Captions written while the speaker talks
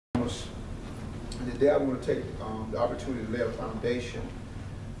And today I want to take the opportunity to lay a foundation.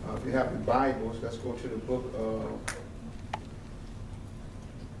 If you have your Bibles, let's go to the book of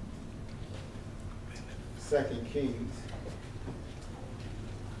 2 Kings.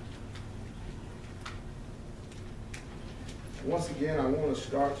 Once again, I want to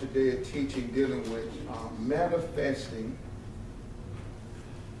start today a teaching dealing with manifesting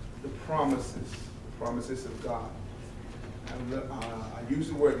the promises of God. I use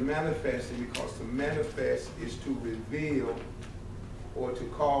the word manifesting because to manifest is to reveal or to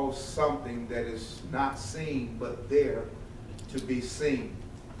cause something that is not seen but there to be seen.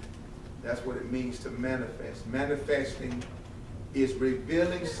 That's what it means to manifest. Manifesting is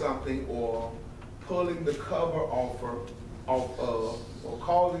revealing something or pulling the cover off of, or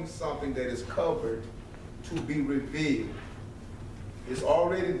causing something that is covered to be revealed. It's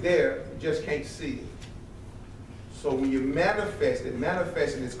already there, you just can't see it. So when you manifest it,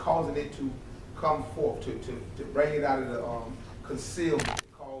 manifesting is causing it to come forth, to bring it out of the concealment, to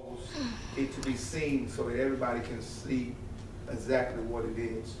cause it to be seen so that everybody can see exactly what it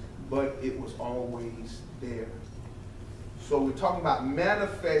is. But it was always there. So we're talking about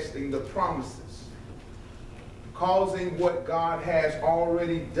manifesting the promises, causing what God has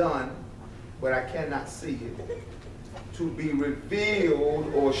already done, but I cannot see it, to be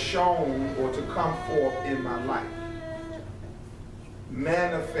revealed or shown or to come forth in my life.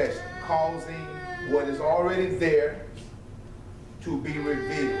 Manifesting, causing what is already there to be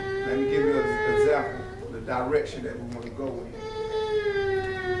revealed. Let me give you an example of the direction that we want to go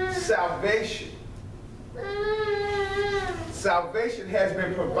in. Salvation. Salvation has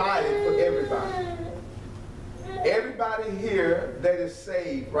been provided for everybody. Everybody here that is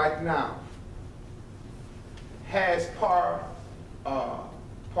saved right now has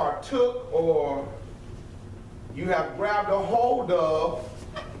partook, or you have grabbed a hold of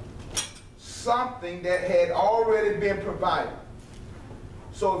something that had already been provided.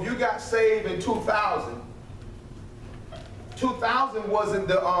 So if you got saved in 2000, 2000 wasn't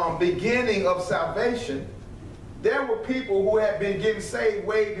the beginning of salvation. There were people who had been getting saved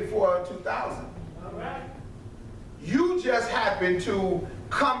way before 2000. All right. You just happened to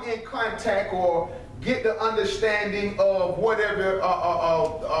come in contact or get the understanding of whatever,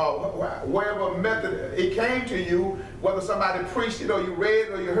 whatever method it came to you, whether somebody preached it or you read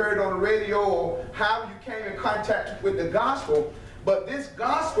it or you heard it on the radio or how you came in contact with the gospel. But this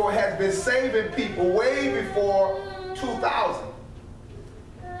gospel has been saving people way before 2000.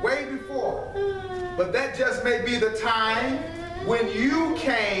 Way before. But that just may be the time when you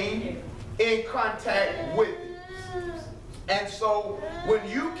came in contact with it. And so when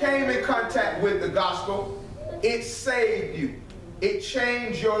you came in contact with the gospel, it saved you. It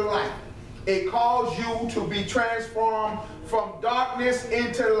changed your life. It caused you to be transformed from darkness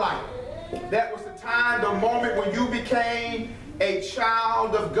into light. That was the time, the moment when you became a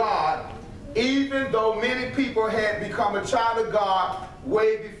child of God, even though many people had become a child of God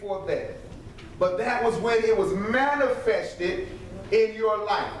way before that. But that was when it was manifested in your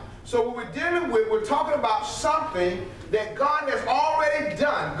life. So what we're dealing with, we're talking about something that God has already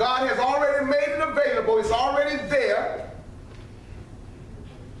done. God has already made it available. It's already there.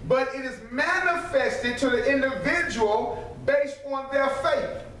 But it is manifested to the individual based on their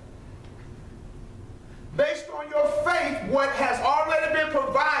faith. Based on your faith, what has already been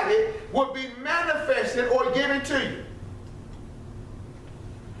provided will be manifested or given to you.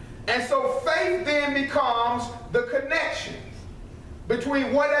 And so faith then becomes the connection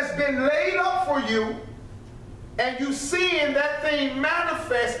between what has been laid up for you and you seeing that thing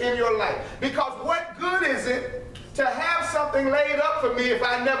manifest in your life. Because what good is it to have something laid up for me if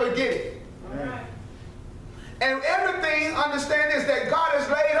I never get it? Right. And everything, understand this, that God has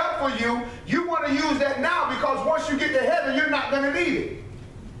laid up for you, you want to use that now, because once you get to heaven, you're not going to need it.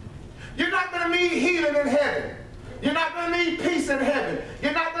 You're not going to need healing in heaven. You're not going to need peace in heaven.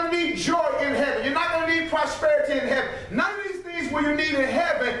 You're not going to need joy in heaven. You're not going to need prosperity in heaven. None of these things will you need in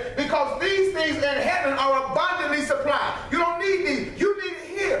heaven, because these things in heaven are abundantly supplied. You don't need these. You need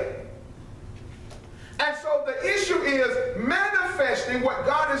it here. And so the issue is manifesting what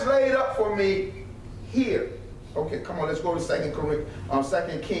God has laid up for me here. Okay, come on, let's go to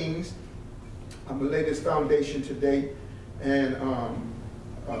 2 Kings. I'm going to lay this foundation today. And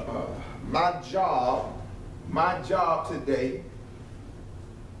my job today,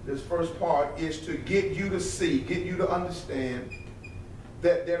 this first part, is to get you to see, get you to understand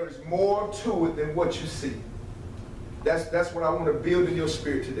that there is more to it than what you see. That's what I want to build in your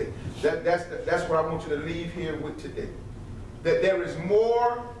spirit today. That's what I want you to leave here with today. That there is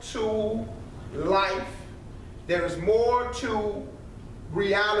more to life, there is more to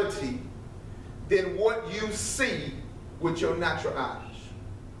reality than what you see with your natural eyes.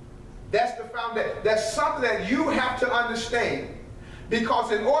 That's the foundation. That's something that you have to understand.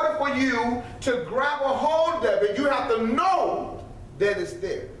 Because in order for you to grab a hold of it, you have to know that it's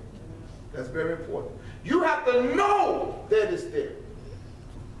there. That's very important. You have to know that it's there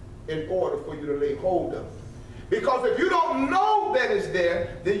in order for you to lay hold of it. Because if you don't know that it's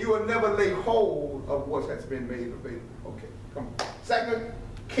there, then you will never lay hold of what has been made available. Okay, come on. 2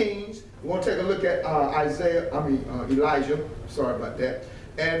 Kings, we're going to take a look at Elijah. Sorry about that.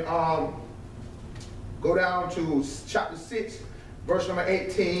 And go down to chapter 6, verse number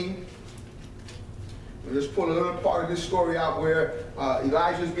 18. Let's pull a little part of this story out where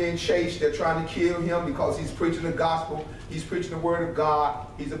Elijah is being chased. They're trying to kill him because he's preaching the gospel. He's preaching the word of God.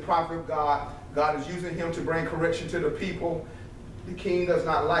 He's a prophet of God. God is using him to bring correction to the people. The king does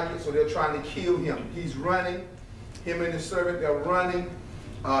not like it, so they're trying to kill him. He's running. Him and his servant, they're running.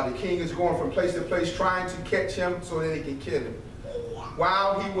 The king is going from place to place trying to catch him so that he can kill him.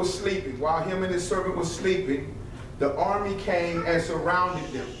 While he was sleeping, while him and his servant was sleeping, the army came and surrounded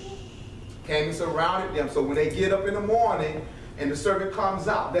them. Came and surrounded them. So when they get up in the morning and the servant comes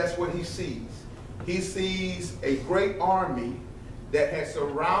out, that's what he sees. He sees a great army that had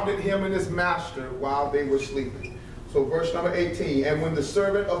surrounded him and his master while they were sleeping. So verse number 18, and when the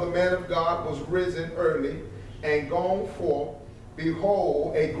servant of the man of God was risen early and gone forth,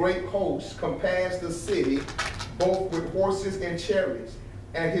 behold, a great host compassed the city, both with horses and chariots.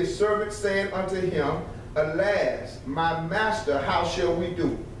 And his servant said unto him, Alas, my master, how shall we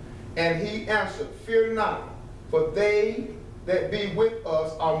do? And he answered, Fear not, for they that be with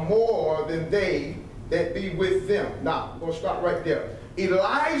us are more than they that be with them. Now, we're going to start right there.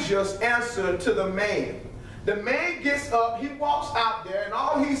 Elijah's answer to the man. The man gets up, he walks out there, and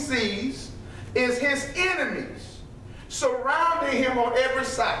all he sees is his enemies surrounding him on every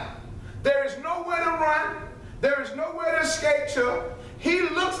side. There is nowhere to run. There is nowhere to escape to. He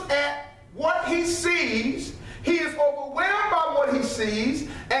looks at what he sees. He is overwhelmed by what he sees,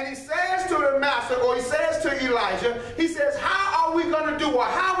 and he says to the master, or he says to Elijah, he says, how are we going to do, or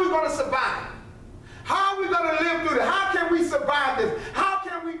how are we going to survive? How are we going to live through this? How can we survive this? How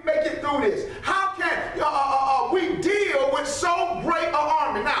can we make it through this? How can we deal with so great an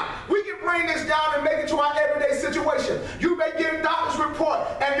army? Now, we can bring this down and make it to our everyday situation. You may get a doctor's report,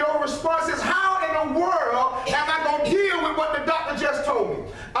 and your response is, how in the world am I going to deal with what the doctor just told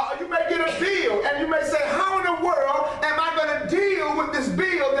me? You may get a bill, and you may say, how in the world am I going to deal with this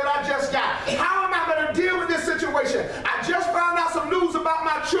bill that I just got? How am I going to deal with this situation? I just found out some news about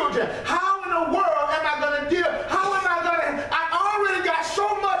my children. How in the world am I going to deal? How am I going to? I already got so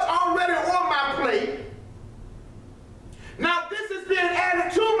much already on my plate. Now this is being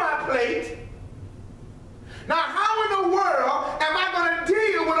added to my plate. Now how in the world am I going to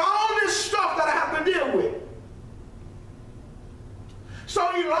deal with all this stuff that I have to deal with? So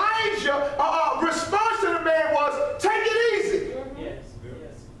Elijah's response to the man was, take it easy. Yes.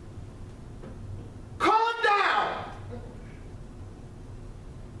 Yes. Calm down.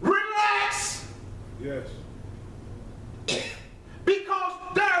 Relax. Yes. Because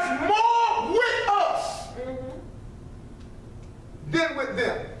there's more with us than with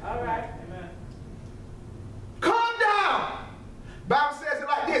them. All right. Amen. Calm down. Bible says it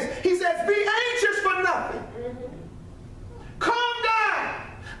like this. He says, be anxious for nothing. Calm down.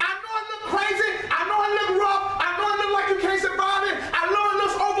 I know it looks crazy. I know it looks rough. I know it looks like you can't survive it. I know it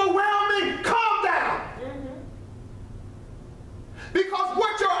looks overwhelming. Calm down. Because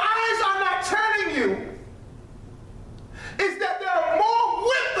what your eyes are not telling you is that there are more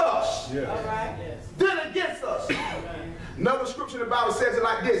with us All right. Yes. than against us. Amen. Another scripture in the Bible says it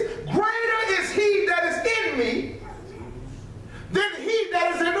like this. Greater is he that is in me than he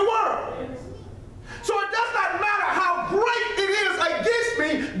that is in the world. Yes. So it does not matter how great it is against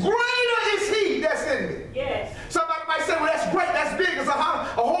me, greater is he that's in me. Yes. Somebody might say, well, that's great, that's big, it's a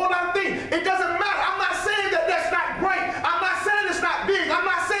whole lot of things. It doesn't matter. I'm not saying that that's not great. I'm not saying it's not big. I'm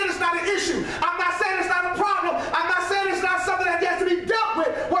not saying it's not an issue. I'm not saying it's not a problem. I'm not saying it's not something that has to be dealt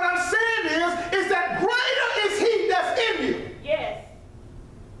with. What I'm saying is that greater is he that's in you. Yes.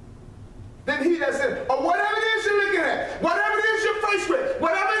 Than he that's in, or whatever it is you're looking at, whatever it is you're faced with,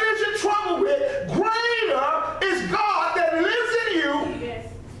 whatever it is you're troubled with, greater is God that lives in you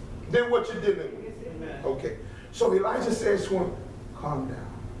Yes. than what you're dealing with. Amen. Okay, so Elijah says to him, calm down.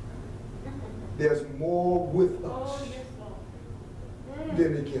 There's more with Oh, us yes, Lord.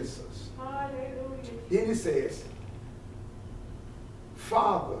 than against us. Hallelujah. Then he says,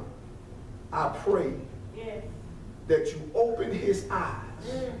 Father, I pray Yes. that you open his eyes.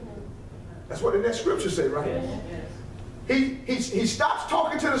 That's what the next scripture say, right? Yes. Yes. He stops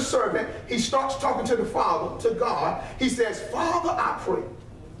talking to the servant. He starts talking to the Father, to God. He says, Father, I pray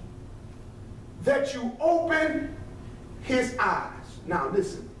that you open his eyes. Now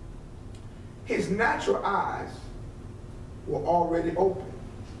listen, his natural eyes were already open.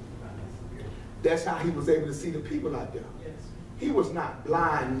 That's how he was able to see the people out there. Yes. He was not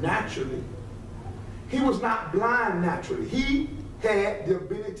blind naturally. He was not blind naturally. He had the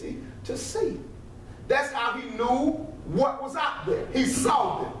ability to see. That's how he knew what was out there. He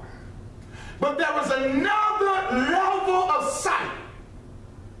saw them. But there was another level of sight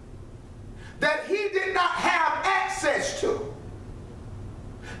that he did not have access to,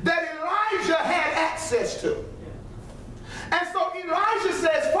 that Elijah had access to. And so Elijah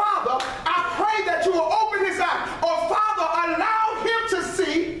says, Father, I pray that you will open his eyes, or Father, allow him to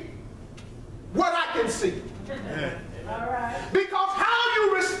see what I can see. All right. Because how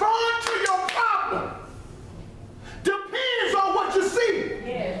you respond to your problem depends on what you see.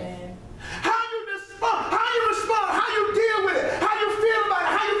 Yes. How you respond, how you deal with it, how you feel about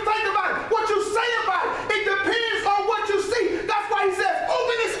it, how you think about it, what you say about it. It depends on what you see. That's why he says,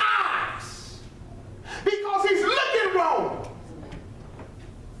 open his eyes. Because he's looking wrong.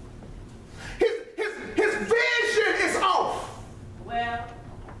 His vision is off. Well,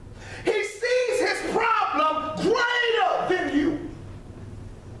 He sees his problem greater than you.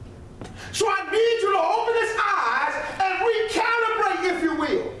 So I need you to open his eyes and recalibrate, if you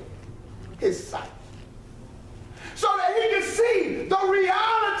will, his sight. So that he can see the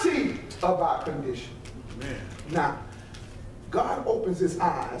reality of our condition. Amen. Now, God opens his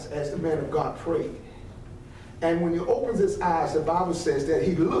eyes as the man of God prayed. And when he opens his eyes, the Bible says that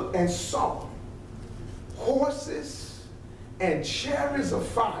he looked and saw horses and chariots of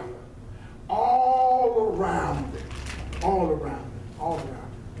fire all around them, all around them, all around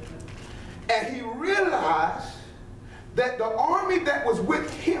them. And he realized that the army that was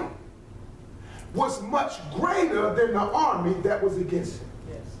with him was much greater than the army that was against him.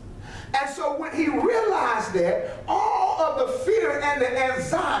 yes. And so when he realized that, all of the fear and the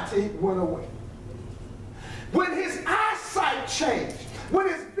anxiety went away. When his eyesight changed, when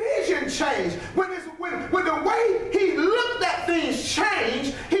his vision changed, when the way he looked at things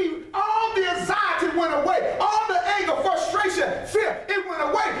changed, all the anxiety went away, all the anger, frustration, fear, it went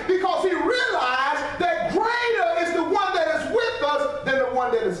away, because he realized that greater is the one that is with us than the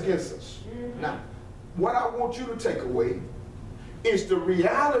one that is against us. Mm-hmm. Now, what I want you to take away is the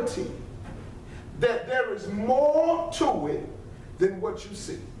reality that there is more to it than what you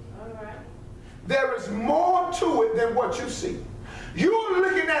see. All right. There is more to it than what you see. You're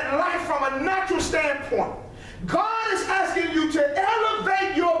looking at life from a natural standpoint. God is asking you to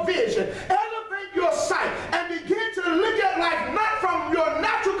elevate your vision, elevate your sight, and begin to look at life not from your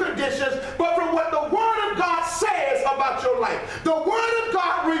natural conditions, but from what the Word of God says about your life. The Word of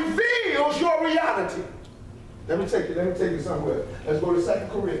God reveals your reality. Let me take you somewhere. Let's go to 2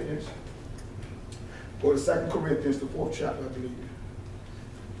 Corinthians. Go to 2 Corinthians, the 4th chapter, I believe.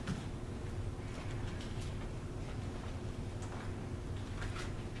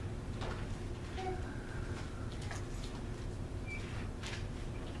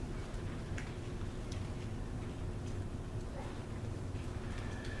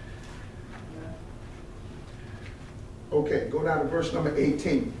 Okay, go down to verse number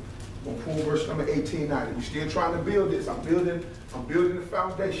 18. I'm gonna pull verse number 18 out. You're still trying to build this. I'm building the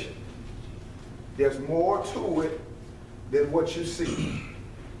foundation. There's more to it than what you see.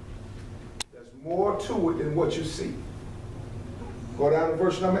 There's more to it than what you see. Go down to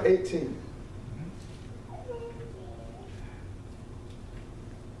verse number 18.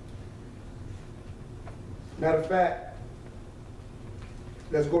 Matter of fact,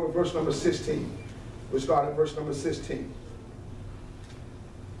 let's go to verse number 16. We'll start at verse number 16.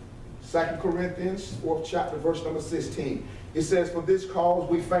 2 Corinthians, 4th chapter, verse number 16. It says, for this cause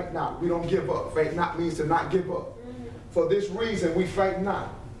we faint not. We don't give up. Faint not means to not give up. For this reason we faint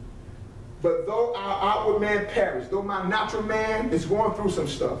not. But though our outward man perish, though my natural man is going through some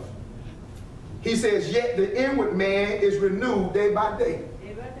stuff, he says, yet the inward man is renewed day by day.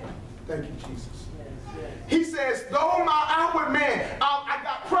 Day by day. Thank you, Jesus. Yes, yes. He says, though my outward man, I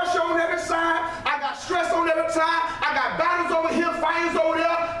got pressure on every side, I got stress on every side, I got battles over here, fires over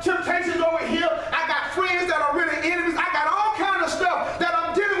there, temptations over here, I got friends that are really enemies, I got all kind of stuff that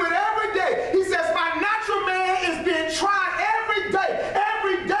I'm dealing with every day. He says, my natural man is being tried every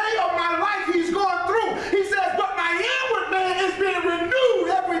day of my life he's going through. He says, but my inward man is being renewed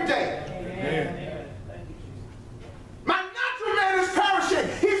every day. Amen. Thank you, Jesus. My natural man is perishing.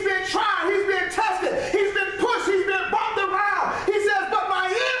 He's been tried. He's been tested. He's been pushed. He's been bumped around. He says, but my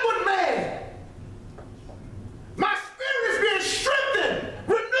inward man, my spirit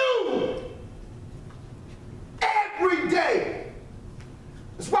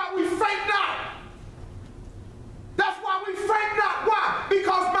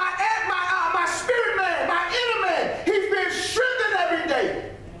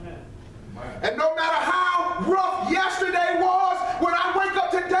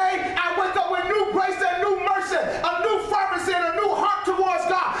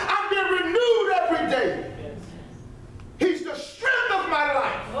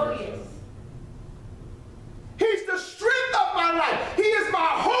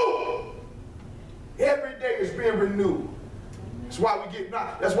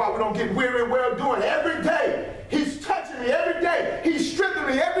That's why we don't get weary and well doing. Every day, he's touching me. Every day, he's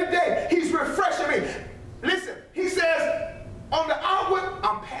strengthening me. Every day, he's refreshing me. Listen, he says, on the outward,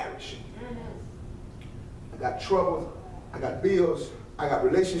 I'm perishing. I got troubles. I got bills. I got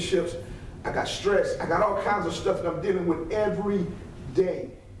relationships. I got stress. I got all kinds of stuff that I'm dealing with every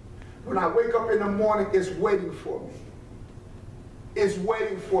day. When I wake up in the morning, it's waiting for me. It's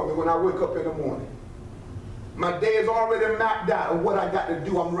waiting for me when I wake up in the morning. My day is already mapped out of what I got to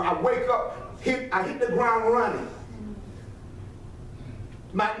do. I wake up, I hit the ground running.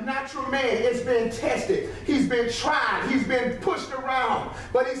 My natural man is being tested. He's been tried. He's been pushed around.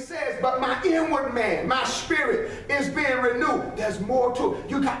 But he says, but my inward man, my spirit is being renewed. There's more to it.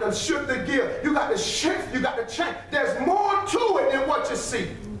 You got to shift the gear. You got to shift. You got to change. There's more to it than what you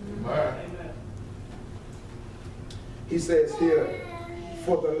see. Amen. He says here,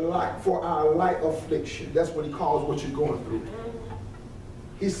 for our light affliction. That's what he calls what you're going through.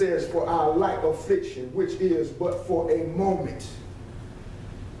 He says, for our light affliction, which is but for a moment.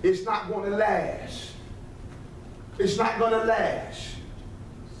 It's not going to last. It's not going to last.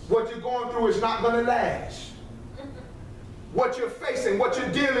 What you're going through is not going to last. What you're facing, what you're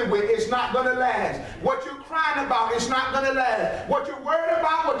dealing with, is not going to last. What you're crying about, it's not going to last. What you're worried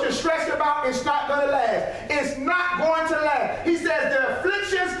about, what you're stressed about, it's not going to last. It's not going to last. He says the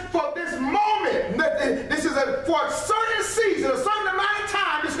afflictions for this moment, this is for a certain season, a certain amount of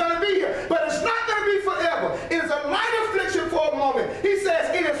time it's going to be here. But it's not going to be forever. It is a light affliction for a moment. He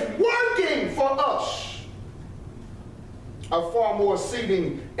says it is working for us a far more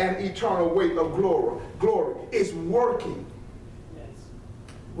exceeding and eternal weight of glory. It's working.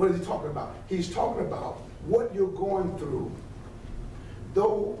 What is he talking about? He's talking about what you're going through.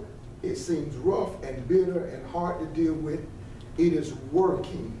 Though it seems rough and bitter and hard to deal with, it is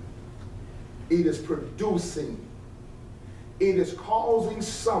working. It is producing. It is causing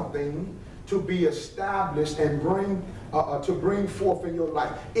something to be established and to bring forth in your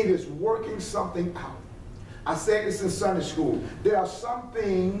life. It is working something out. I said this in Sunday school. There are some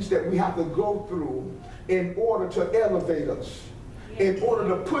things that we have to go through in order to elevate us, in order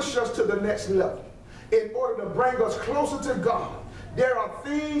to push us to the next level, in order to bring us closer to God. There are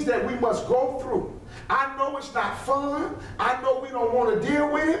things that we must go through. I know it's not fun. I know we don't want to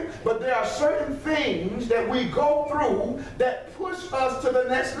deal with it, but there are certain things that we go through that push us to the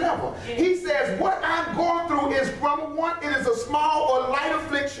next level. He says what I'm going through is, number one, it is a small or light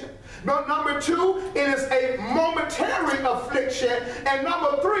affliction. Number two, it is a momentary affliction. And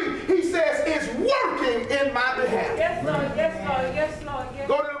number three, he says it's working in my behalf. Yes, Lord, yes, Lord, yes, Lord, yes.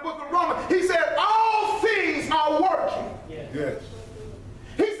 Go to the book of Romans. He said all things are working. Yes.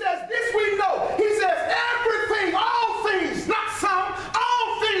 He says this we know. He says everything, all things, not some,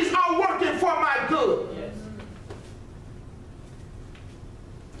 all things are working for my good. Yes.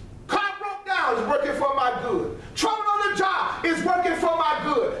 Car broke down is working for my good. Trouble on the job is working for my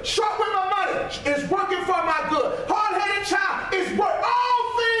good. Short with my money is working for my good. Hard-headed child is working.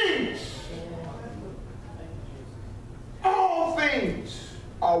 All things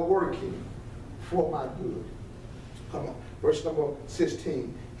are working for my good. Come on. Verse number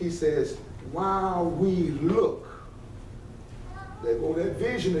 16. He says, while we look. There go that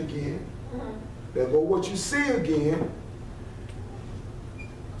vision again. There go what you see again.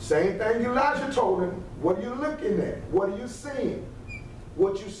 Same thing Elijah told him. What are you looking at? What are you seeing?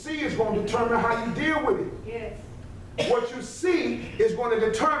 What you see is going to determine how you deal with it. Yes. What you see is going to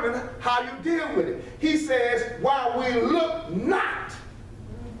determine how you deal with it. He says, while we look not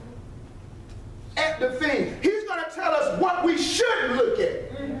at the thing, he's going to tell us what we should look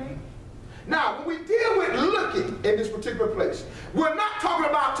at. Now, when we deal with looking in this particular place, we're not talking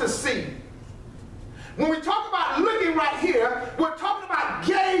about to see. When we talk about looking right here, we're talking about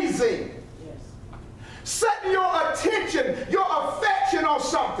gazing. Setting your attention, your affection on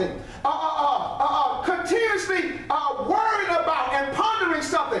something, continuously worrying about and pondering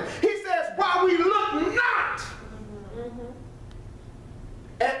something. He says, while we look not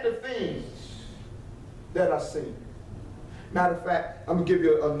at the things that are seen. Matter of fact, I'm going to give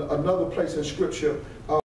you another place in Scripture.